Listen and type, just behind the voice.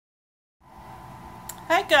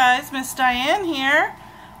Hi guys, Miss Diane here,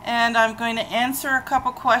 and I'm going to answer a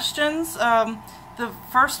couple questions. The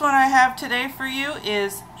first one I have today for you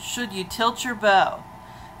is, should you tilt your bow?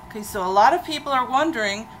 Okay, so a lot of people are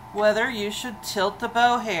wondering whether you should tilt the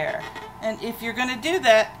bow hair. And if you're going to do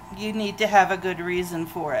that, you need to have a good reason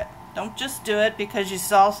for it. Don't just do it because you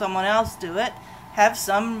saw someone else do it. Have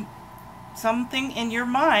something in your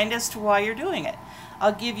mind as to why you're doing it.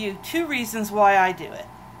 I'll give you 2 reasons why I do it.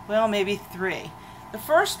 Well, maybe 3. The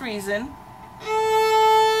first reason is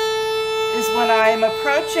when I am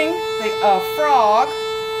approaching the frog,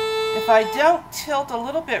 if I don't tilt a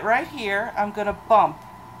little bit right here, I'm going to bump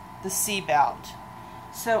the C-bout.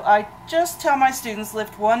 So I just tell my students,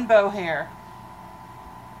 lift one bow hair.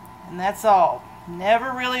 And that's all.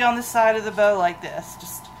 Never really on the side of the bow like this.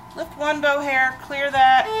 Just lift one bow hair, clear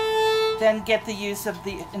that, then get the use of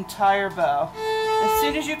the entire bow. As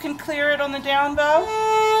soon as you can clear it on the down bow,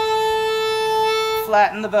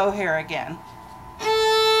 flatten the bow hair again. And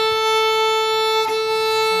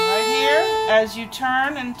right here, as you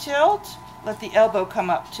turn and tilt, let the elbow come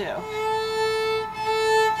up too.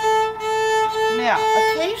 Now,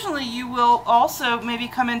 occasionally you will also maybe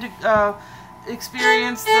come into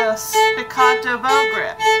experience the spiccato bow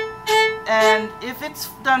grip. And if it's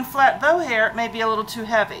done flat bow hair, it may be a little too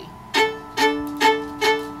heavy.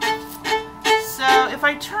 So if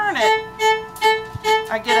I turn it,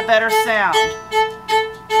 I get a better sound.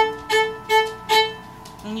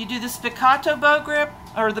 When you do the spiccato bow grip,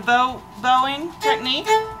 or the bowing technique,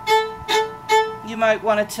 you might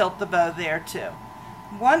want to tilt the bow there too.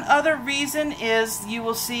 One other reason is you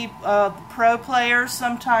will see pro players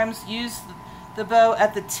sometimes use the bow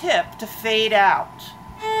at the tip to fade out.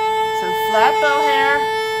 So flat bow hair,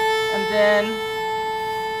 and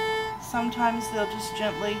then sometimes they'll just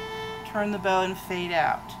gently turn the bow and fade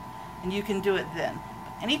out. And you can do it then.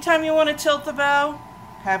 Anytime you want to tilt the bow,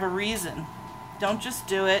 have a reason. Don't just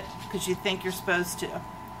do it because you think you're supposed to.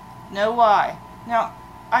 Know why. Now,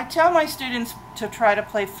 I tell my students to try to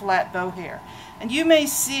play flat bow hair. And you may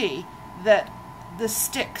see that the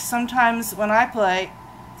stick, sometimes when I play,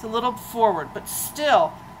 it's a little forward, but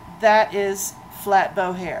still, that is flat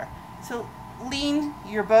bow hair. So lean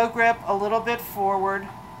your bow grip a little bit forward,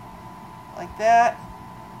 like that,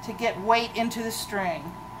 to get weight into the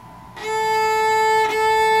string.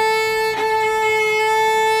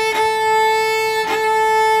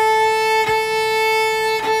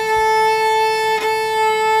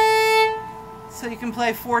 So you can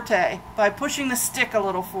play forte by pushing the stick a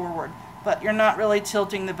little forward, but you're not really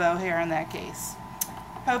tilting the bow hair in that case.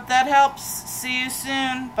 Hope that helps. See you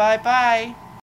soon. Bye-bye.